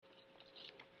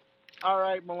All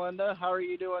right, Melinda, how are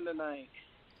you doing tonight?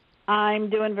 I'm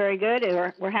doing very good.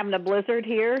 We're having a blizzard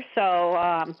here, so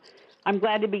I'm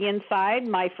glad to be inside.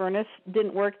 My furnace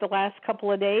didn't work the last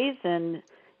couple of days, and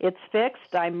it's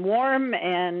fixed. I'm warm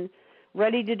and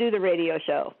ready to do the radio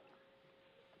show.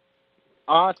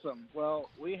 Awesome.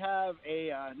 Well, we have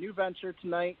a new venture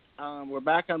tonight. We're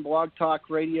back on Blog Talk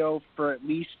Radio for at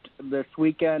least this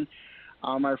weekend.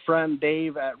 Our friend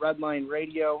Dave at Redline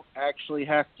Radio actually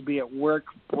has to be at work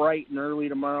bright and early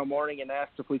tomorrow morning and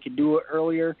asked if we could do it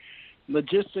earlier.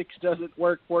 Logistics doesn't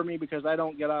work for me because I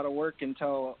don't get out of work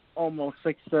until almost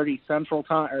 6:30 Central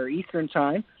Time or Eastern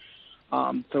Time.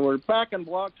 So we're back on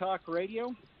Blog Talk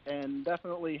Radio and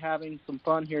definitely having some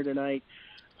fun here tonight.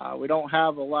 We don't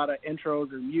have a lot of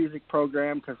intros or music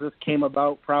program because this came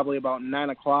about probably about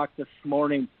 9 o'clock this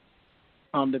morning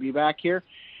to be back here.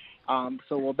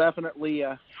 So we'll definitely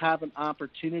have an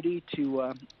opportunity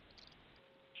to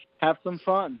have some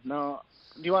fun. Now,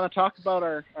 do you want to talk about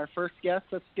our first guest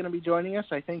that's going to be joining us?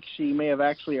 I think she may have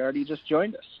actually already just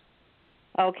joined us.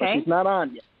 Okay. But she's not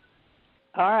on yet.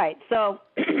 All right. So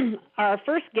our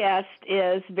first guest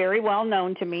is very well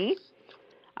known to me.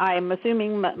 I'm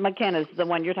assuming McKenna's the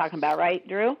one you're talking about, right,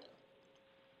 Drew?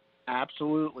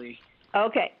 Absolutely.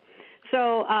 Okay.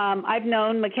 So I've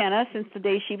known McKenna since the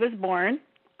day she was born.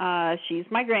 She's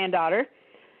my granddaughter,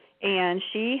 and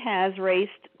she has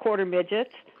raced quarter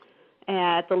midgets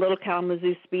at the Little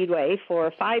Kalamazoo Speedway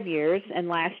for 5 years, and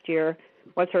last year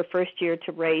was her first year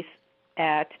to race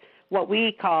at what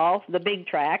we call the big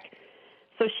track.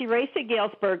 So she raced at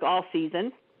Galesburg all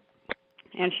season,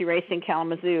 and she raced in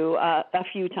Kalamazoo a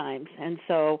few times. And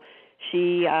so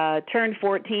she turned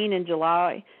 14 in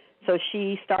July, so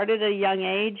she started at a young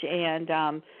age,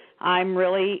 and I'm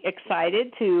really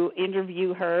excited to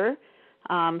interview her.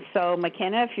 So,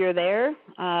 McKenna, if you're there,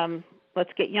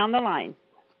 let's get you on the line.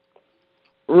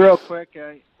 Real quick,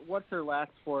 what's her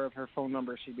last four of her phone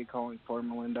number she'd be calling for,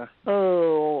 Melinda?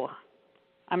 Oh,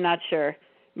 I'm not sure.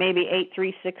 Maybe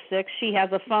 8366. She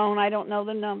has a phone. I don't know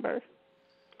the number.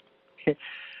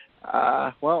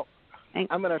 Well,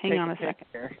 I'm going to take a second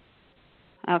here.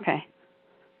 Okay.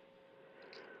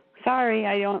 Sorry,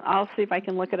 I'll see if I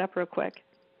can look it up real quick.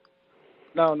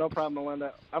 No problem,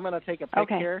 Melinda. I'm going to take a pic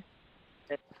Okay. here,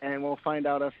 and we'll find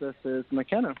out if this is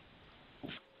McKenna.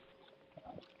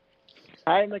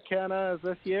 Hi, McKenna. Is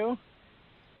this you?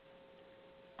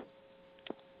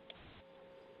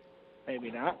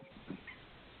 Maybe not.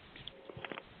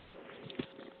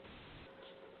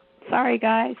 Sorry,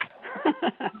 guys.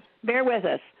 Bear with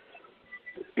us.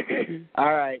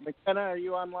 All right. McKenna, are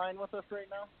you online with us right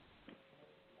now?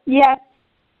 Yes.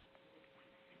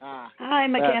 Hi,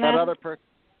 McKenna. That other person.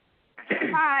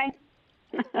 Hi.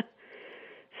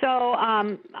 So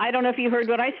I don't know if you heard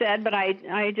what I said, but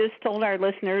I just told our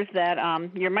listeners that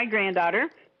you're my granddaughter.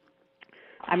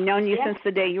 I've known you since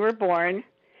the day you were born,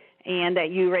 and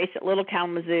that you raced at Little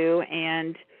Kalamazoo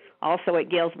and also at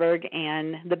Galesburg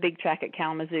and the big track at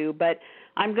Kalamazoo. But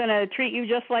I'm going to treat you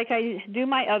just like I do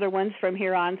my other ones from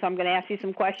here on. So I'm going to ask you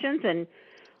some questions, and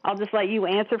I'll just let you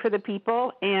answer for the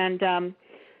people. And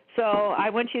so I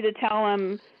want you to tell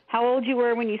them how old you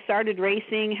were when you started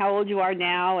racing, how old you are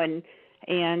now, and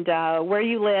where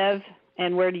you live,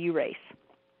 and where do you race?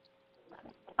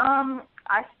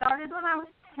 I started when I was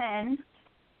 10,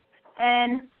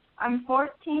 and I'm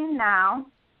 14 now,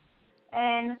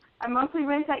 and I mostly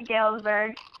race at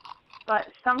Galesburg, but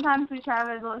sometimes we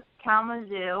travel to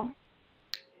Kalamazoo,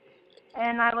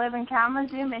 and I live in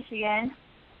Kalamazoo, Michigan,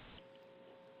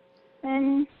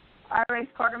 and I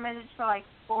raced quarter midgets for like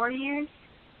 4 years.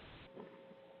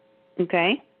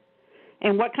 Okay.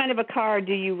 And what kind of a car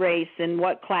do you race, and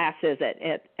what class is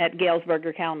it at Galesburg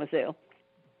or Kalamazoo?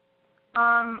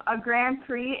 A Grand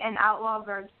Prix and Outlaw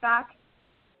Vergstock.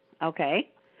 Okay.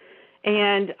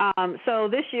 And so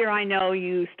this year I know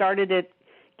you started at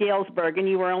Galesburg, and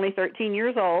you were only 13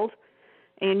 years old,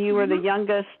 and you were the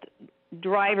youngest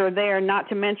driver there, not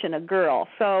to mention a girl.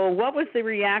 So what was the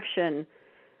reaction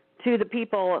to the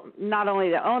people not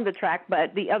only that owned the track,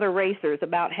 but the other racers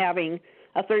about having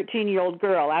a 13-year-old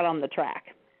girl out on the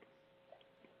track?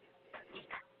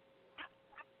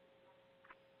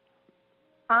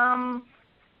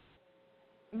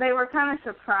 They were kind of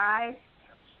surprised,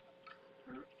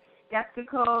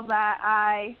 skeptical that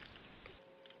I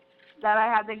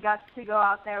had the guts to go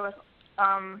out there with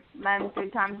men 3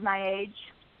 times my age.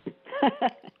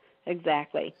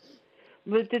 Exactly.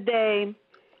 But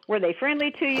were they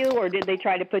friendly to you, or did they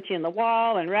try to put you in the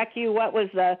wall and wreck you?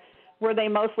 Were they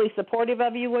mostly supportive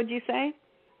of you, would you say?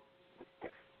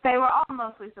 They were all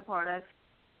mostly supportive.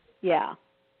 Yeah.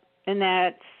 And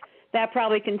that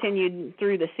probably continued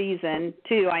through the season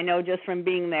too. I know just from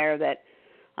being there that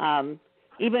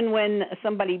even when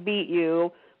somebody beat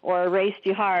you or raced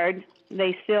you hard,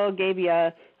 they still gave you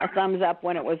a thumbs up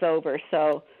when it was over.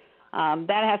 So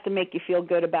that has to make you feel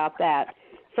good about that.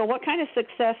 So what kind of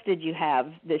success did you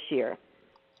have this year?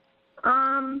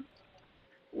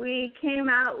 We came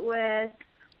out with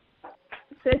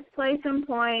 5th place in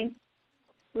points,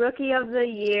 Rookie of the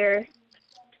Year,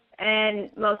 and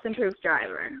Most Improved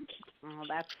Driver. Oh,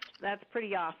 that's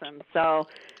pretty awesome. So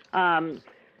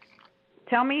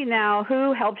tell me now,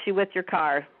 who helps you with your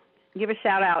car? Give a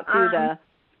shout out to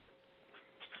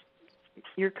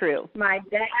your crew. My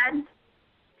dad,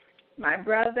 my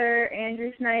brother,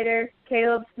 Andrew Snyder,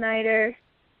 Caleb Snyder,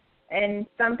 and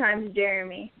sometimes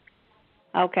Jeremy.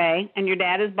 Okay, and your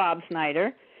dad is Bob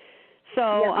Snyder.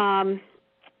 So Yep.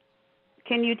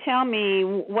 Can you tell me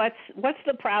what's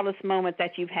the proudest moment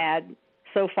that you've had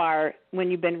so far when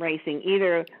you've been racing,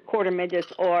 either quarter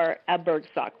midgets or a Berg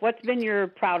stock? What's been your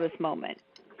proudest moment?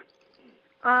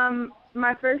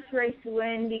 My first race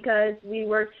win because we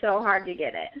worked so hard to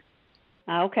get it.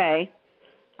 Okay.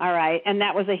 All right. And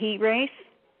that was a heat race?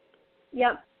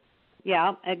 Yep.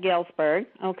 Yeah, at Galesburg.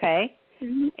 Okay.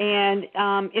 Mm-hmm. And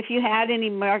if you had any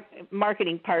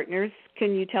marketing partners,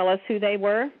 can you tell us who they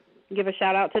were? Give a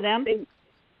shout out to them.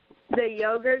 The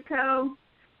Yogurt Co.,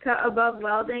 Cut Above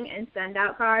Welding, and Send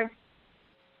Out Card.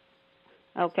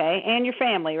 Okay. And your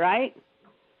family, right?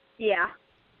 Yeah.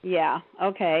 Yeah.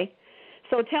 Okay.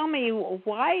 So tell me,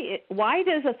 why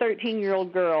does a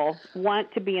 13-year-old girl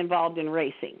want to be involved in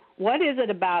racing? What is it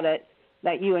about it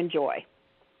that you enjoy?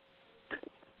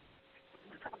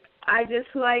 I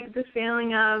just like the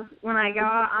feeling of when I go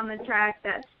out on the track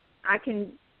that I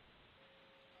can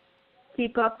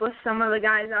keep up with some of the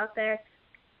guys out there,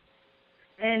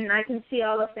 and I can see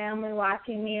all the family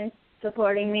watching me and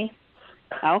supporting me.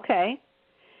 Okay.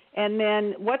 And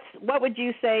then what would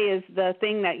you say is the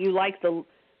thing that you like the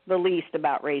least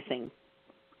about racing?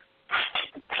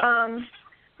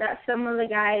 That some of the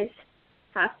guys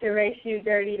have to race you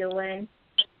dirty to win.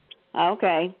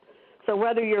 Okay. So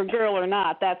whether you're a girl or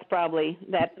not, that's probably,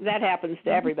 that happens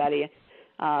to everybody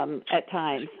at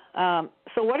times.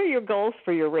 So what are your goals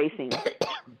for your racing?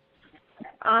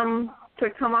 To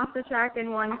come off the track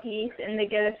in one piece and to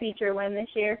get a feature win this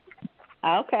year.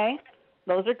 Okay.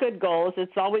 Those are good goals.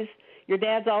 It's always, your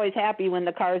dad's always happy when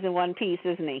the car's in one piece,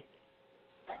 isn't he?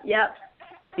 Yep.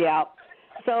 Yeah.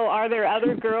 So are there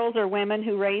other girls or women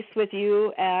who race with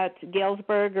you at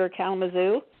Galesburg or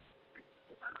Kalamazoo?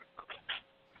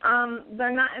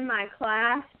 They're not in my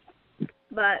class,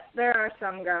 but there are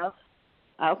some girls.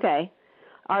 Okay.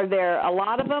 Are there a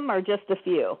lot of them or just a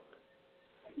few?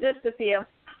 Just a few.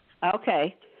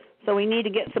 Okay. So we need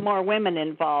to get some more women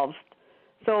involved.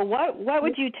 So what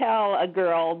would you tell a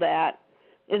girl that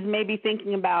is maybe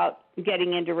thinking about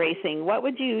getting into racing? What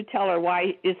would you tell her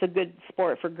why it's a good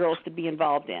sport for girls to be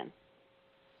involved in?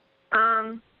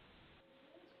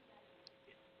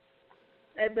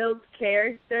 It builds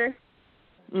character.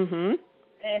 Mhm.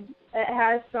 And it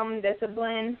has some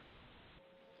discipline.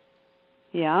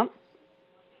 Yeah.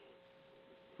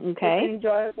 Okay. It's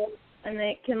enjoyable, and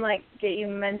it can get you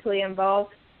mentally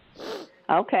involved.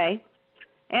 Okay.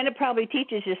 And it probably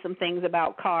teaches you some things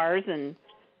about cars and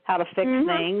how to fix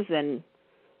things, and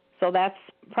so that's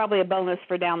probably a bonus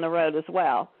for down the road as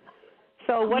well.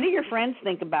 So what do your friends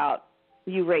think about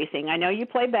you racing? I know you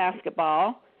play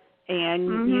basketball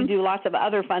and you do lots of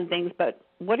other fun things, but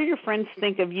what do your friends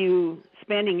think of you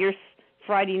spending your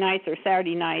Friday nights or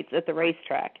Saturday nights at the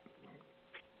racetrack?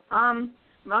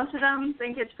 Most of them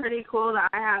think it's pretty cool that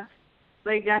I have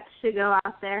the guts to go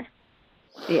out there.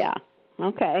 Yeah.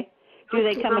 Okay. Do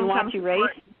they come and watch you race?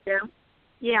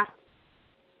 Yeah.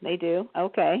 They do?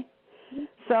 Okay.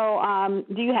 So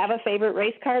do you have a favorite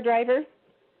race car driver?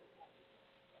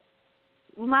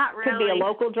 Not really. Could be a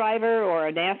local driver or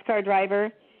a NASCAR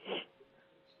driver?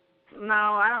 No,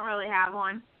 I don't really have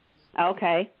one.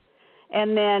 Okay.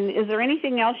 And then is there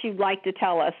anything else you'd like to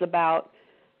tell us about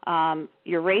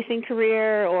your racing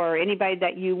career or anybody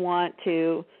that you want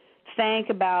to thank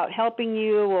about helping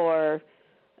you, or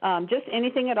just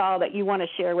anything at all that you want to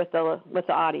share with the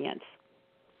audience?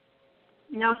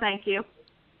 No, thank you.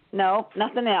 No,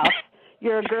 nothing else.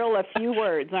 You're a girl of few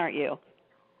words, aren't you?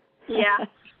 Yeah.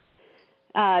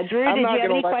 Drew, did you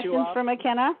have any questions for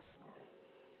McKenna?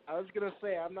 I was going to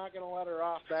say, I'm not going to let her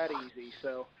off that easy.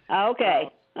 So. Okay.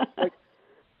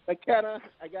 McKenna,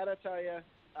 I got to tell you,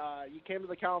 you came to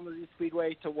the Kalamazoo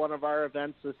Speedway to one of our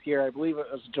events this year. I believe it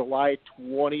was July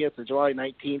 20th or July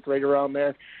 19th, right around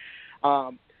there.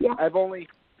 Yeah. I've only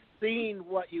seen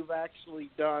what you've actually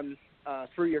done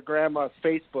through your grandma's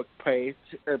Facebook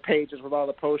pages with all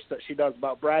the posts that she does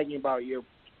about bragging about you.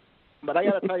 But I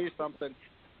got to tell you something.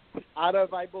 Out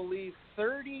of, I believe,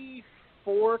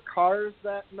 34 cars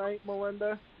that night,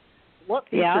 Melinda, what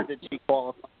feature did she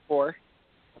qualify for?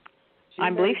 I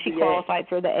believe she qualified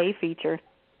for the A feature.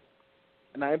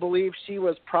 And I believe she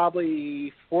was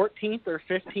probably 14th or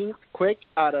 15th quick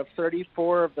out of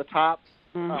 34 of the top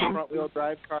front-wheel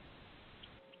drive cars.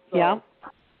 So,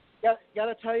 got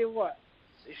to tell you what,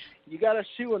 you got a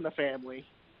shoe in the family.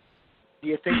 Do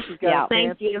you think she's got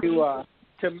a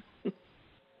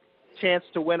chance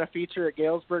to win a feature at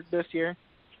Galesburg this year?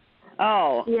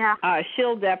 Oh, yeah.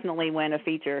 She'll definitely win a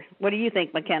feature. What do you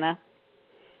think, McKenna?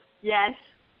 Yes.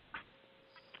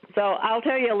 So I'll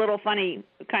tell you a little funny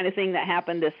kind of thing that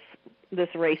happened this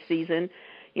race season.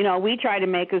 You know, we try to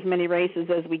make as many races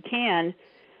as we can,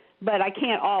 but I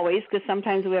can't always because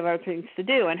sometimes we have other things to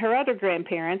do. And her other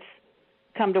grandparents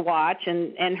come to watch,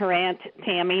 and her Aunt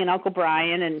Tammy and Uncle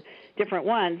Brian and different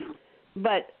ones.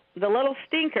 But the little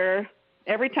stinker,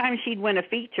 every time she'd win a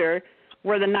feature,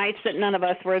 were the nights that none of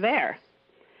us were there.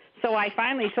 So I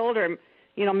finally told her,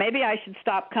 you know, maybe I should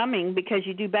stop coming because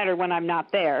you do better when I'm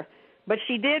not there. But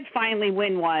she did finally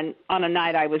win one on a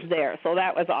night I was there, so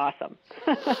that was awesome.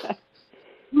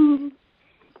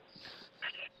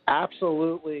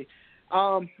 Absolutely.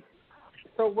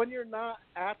 So when you're not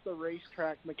at the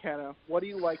racetrack, McKenna, what do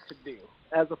you like to do?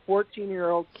 As a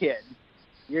 14-year-old kid,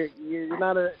 you're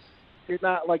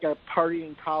not like a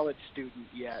partying college student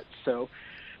yet. So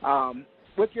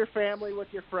with your family,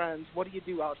 with your friends, what do you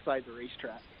do outside the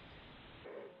racetrack?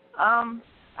 I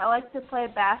like to play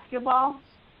basketball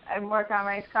and work on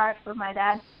race cars with my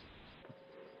dad.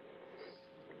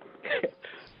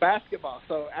 Basketball.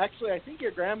 So actually, I think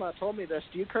your grandma told me this.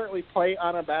 Do you currently play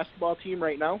on a basketball team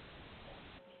right now?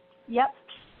 Yep.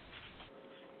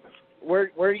 Where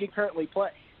do you currently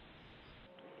play?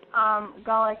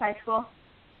 Gull Lake High School.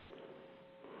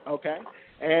 Okay.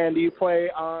 And do you play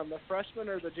on the freshman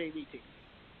or the JV team?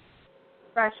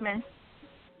 Freshman.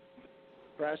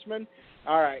 Freshman?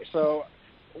 All right. So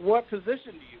what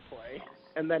position do you play?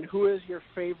 And then who is your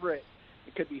favorite,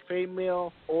 it could be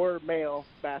female or male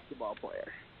basketball player?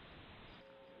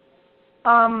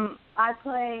 I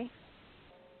play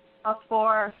a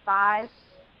 4 or 5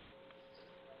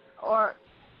 or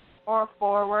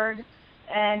forward,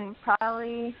 and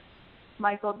probably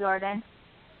Michael Jordan.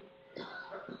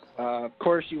 Of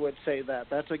course you would say that.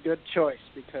 That's a good choice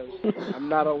because I'm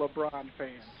not a LeBron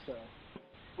fan. So,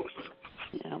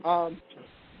 yeah.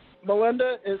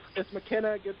 Melinda, is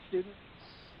McKenna a good student?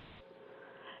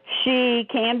 She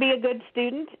can be a good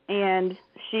student, and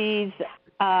she's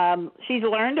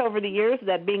learned over the years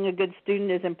that being a good student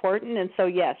is important, and so,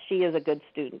 yes, she is a good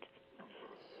student.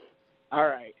 All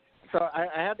right. So I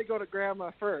had to go to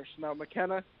Grandma first. Now,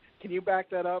 McKenna, can you back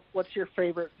that up? What's your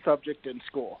favorite subject in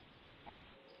school?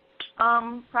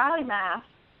 Probably math.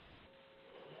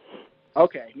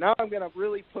 Okay. Now I'm going to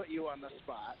really put you on the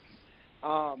spot.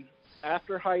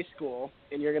 After high school,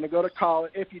 and you're going to go to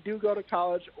college, if you do go to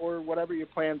college or whatever your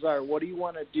plans are, what do you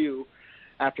want to do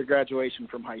after graduation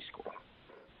from high school?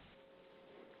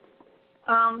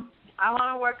 I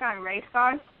want to work on race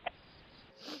cars.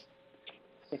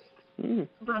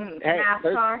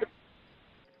 NASCAR.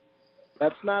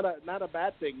 That's not a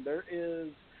bad thing. There is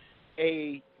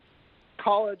a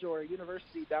college or a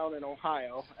university down in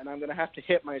Ohio, and I'm going to have to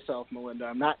hit myself, Melinda.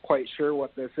 I'm not quite sure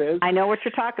what this is. I know what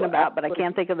you're talking about, but I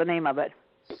can't think of the name of it.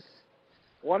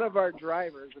 One of our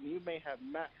drivers, and you may have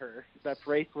met her, that's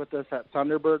raced with us at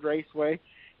Thunderbird Raceway,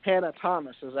 Hannah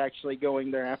Thomas, is actually going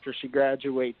there after she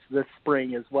graduates this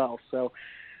spring as well. So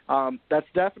that's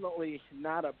definitely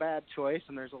not a bad choice,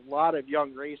 and there's a lot of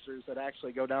young racers that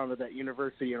actually go down to that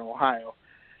university in Ohio.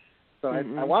 So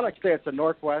I want to say it's a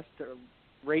Northwest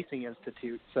Racing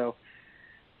Institute. So,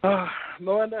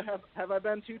 Melinda, have I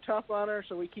been too tough on her?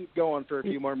 So we keep going for a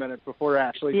few more minutes before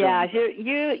Ashley. Yeah,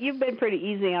 you've been pretty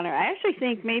easy on her. I actually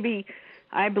think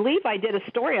I believe I did a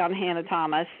story on Hannah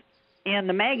Thomas in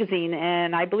the magazine,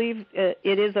 and I believe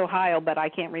it is Ohio, but I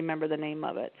can't remember the name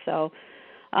of it. So,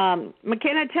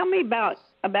 McKenna, tell me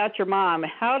about your mom.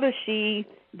 How does she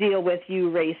deal with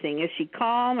you racing? Is she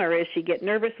calm, or does she get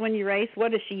nervous when you race?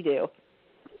 What does she do?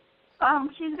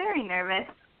 She's very nervous.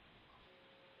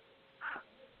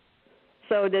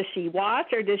 So does she watch,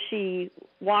 or does she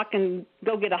walk and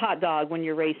go get a hot dog when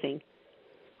you're racing?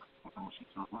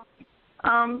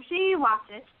 She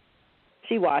watches.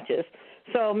 She watches.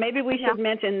 So maybe we should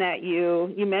mention that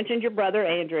you mentioned your brother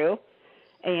Andrew,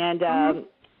 and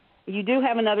you do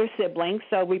have another sibling,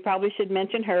 so we probably should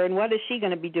mention her. And what is she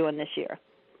going to be doing this year?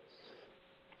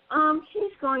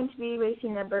 She's going to be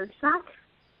racing a bird stock.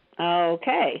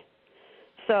 Okay.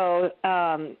 So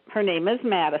her name is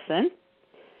Madison.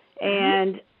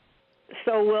 And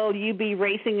so will you be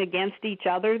racing against each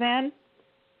other then?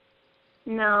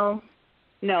 No.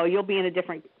 No, you'll be in a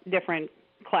different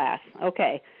class.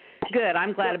 Okay. Good.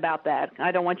 I'm glad about that.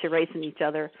 I don't want you racing each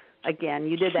other again.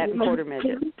 You did that in quarter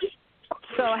midget.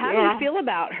 So how do you feel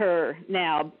about her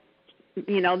now?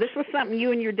 You know, this was something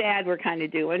you and your dad were kind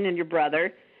of doing, and your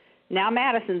brother. Now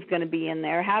Madison's going to be in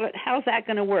there. How's that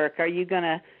going to work? Are you going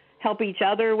to help each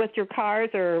other with your cars,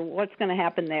 or what's going to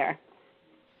happen there?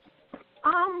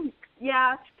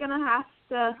 Yeah, it's going to have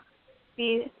to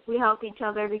be we help each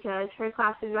other because her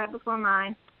class is right before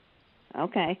mine.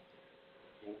 Okay.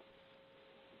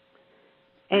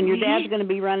 And your dad's going to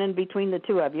be running between the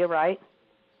two of you, right?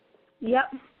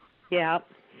 Yep. Yeah.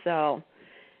 So,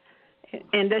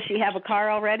 and does she have a car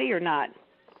already or not?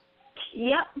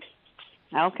 Yep.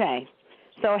 Okay.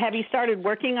 So have you started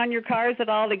working on your cars at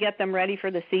all to get them ready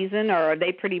for the season, or are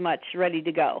they pretty much ready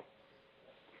to go?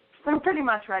 They're pretty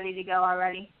much ready to go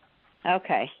already.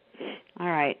 Okay. All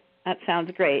right. That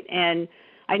sounds great. And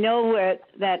I know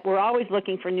that we're always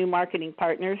looking for new marketing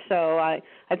partners, so I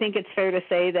think it's fair to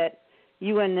say that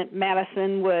you and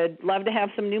Madison would love to have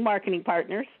some new marketing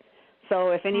partners. So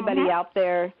if anybody out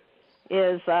there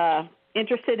is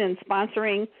interested in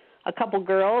sponsoring a couple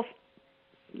girls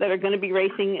that are going to be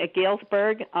racing at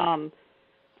Galesburg,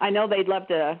 I know they'd love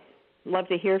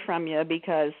to hear from you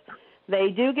because they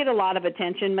do get a lot of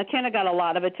attention. McKenna got a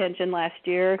lot of attention last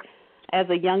year as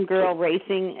a young girl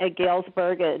racing at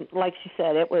Galesburg, and like she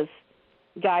said, it was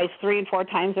guys 3 and 4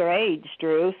 times her age,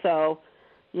 Drew. So,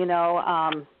 you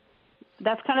know,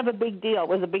 that's kind of a big deal. It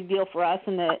was a big deal for us,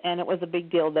 and it was a big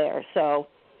deal there. So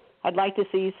I'd like to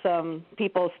see some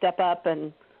people step up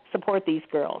and support these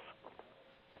girls.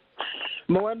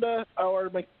 Melinda or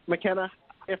McKenna,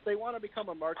 if they want to become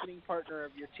a marketing partner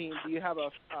of your team, do you have a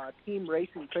team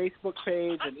racing Facebook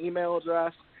page, an email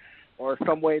address, or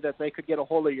some way that they could get a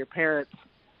hold of your parents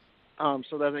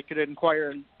so that they could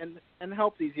inquire and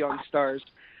help these young stars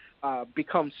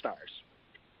become stars?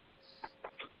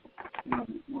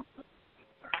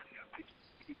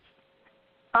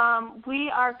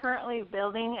 We are currently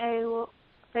building a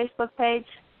Facebook page.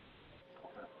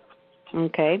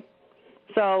 Okay.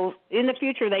 So in the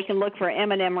future, they can look for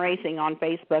M&M Racing on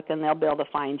Facebook, and they'll be able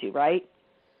to find you, right?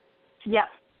 Yep.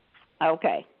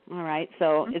 Okay. All right.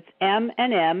 So it's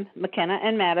M&M, McKenna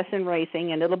and Madison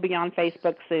Racing, and it'll be on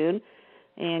Facebook soon.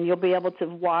 And you'll be able to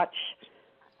watch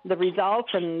the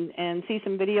results and see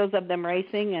some videos of them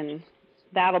racing, and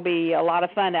that'll be a lot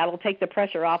of fun. That'll take the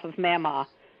pressure off of Mama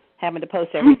having to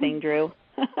post everything, Drew.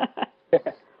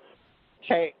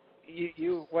 Hey,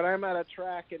 you when I'm at a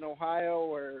track in Ohio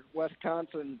or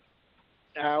Wisconsin,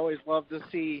 I always love to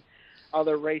see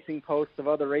other racing posts of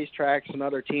other racetracks and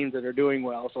other teams that are doing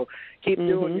well. So keep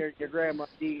doing your grandma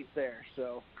deeds there.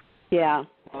 So yeah,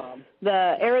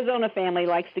 the Arizona family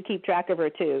likes to keep track of her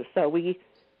too. So we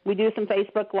do some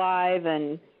Facebook Live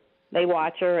and they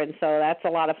watch her, and so that's a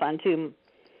lot of fun too.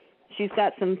 She's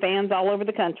got some fans all over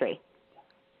the country.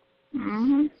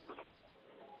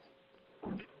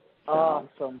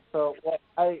 Awesome. So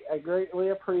I greatly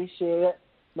appreciate it.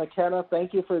 McKenna,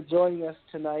 thank you for joining us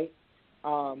tonight.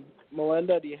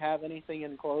 Melinda, do you have anything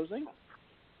in closing?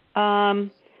 No,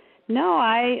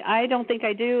 I don't think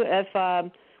I do.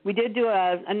 If we did do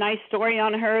a nice story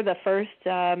on her, the first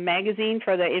magazine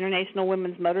for the International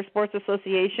Women's Motorsports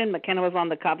Association. McKenna was on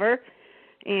the cover,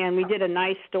 and we did a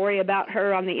nice story about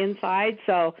her on the inside.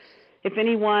 So if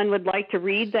anyone would like to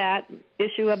read that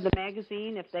issue of the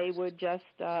magazine, if they would just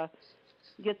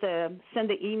send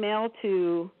the email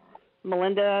to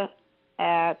Melinda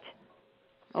at,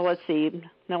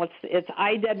 it's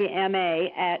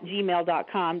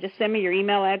iwma@gmail.com. Just send me your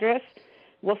email address.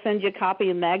 We'll send you a copy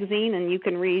of the magazine, and you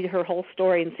can read her whole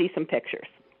story and see some pictures.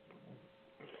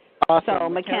 Awesome. So,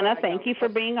 McKenna, thank you for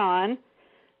being on.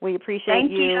 We appreciate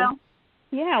you. Thank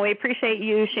you. Yeah, we appreciate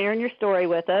you sharing your story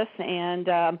with us. And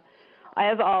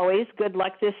as always, good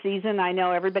luck this season. I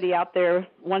know everybody out there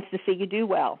wants to see you do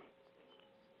well.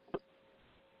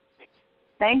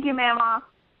 Thank you, Mama.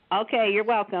 Okay, you're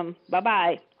welcome.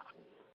 Bye-bye.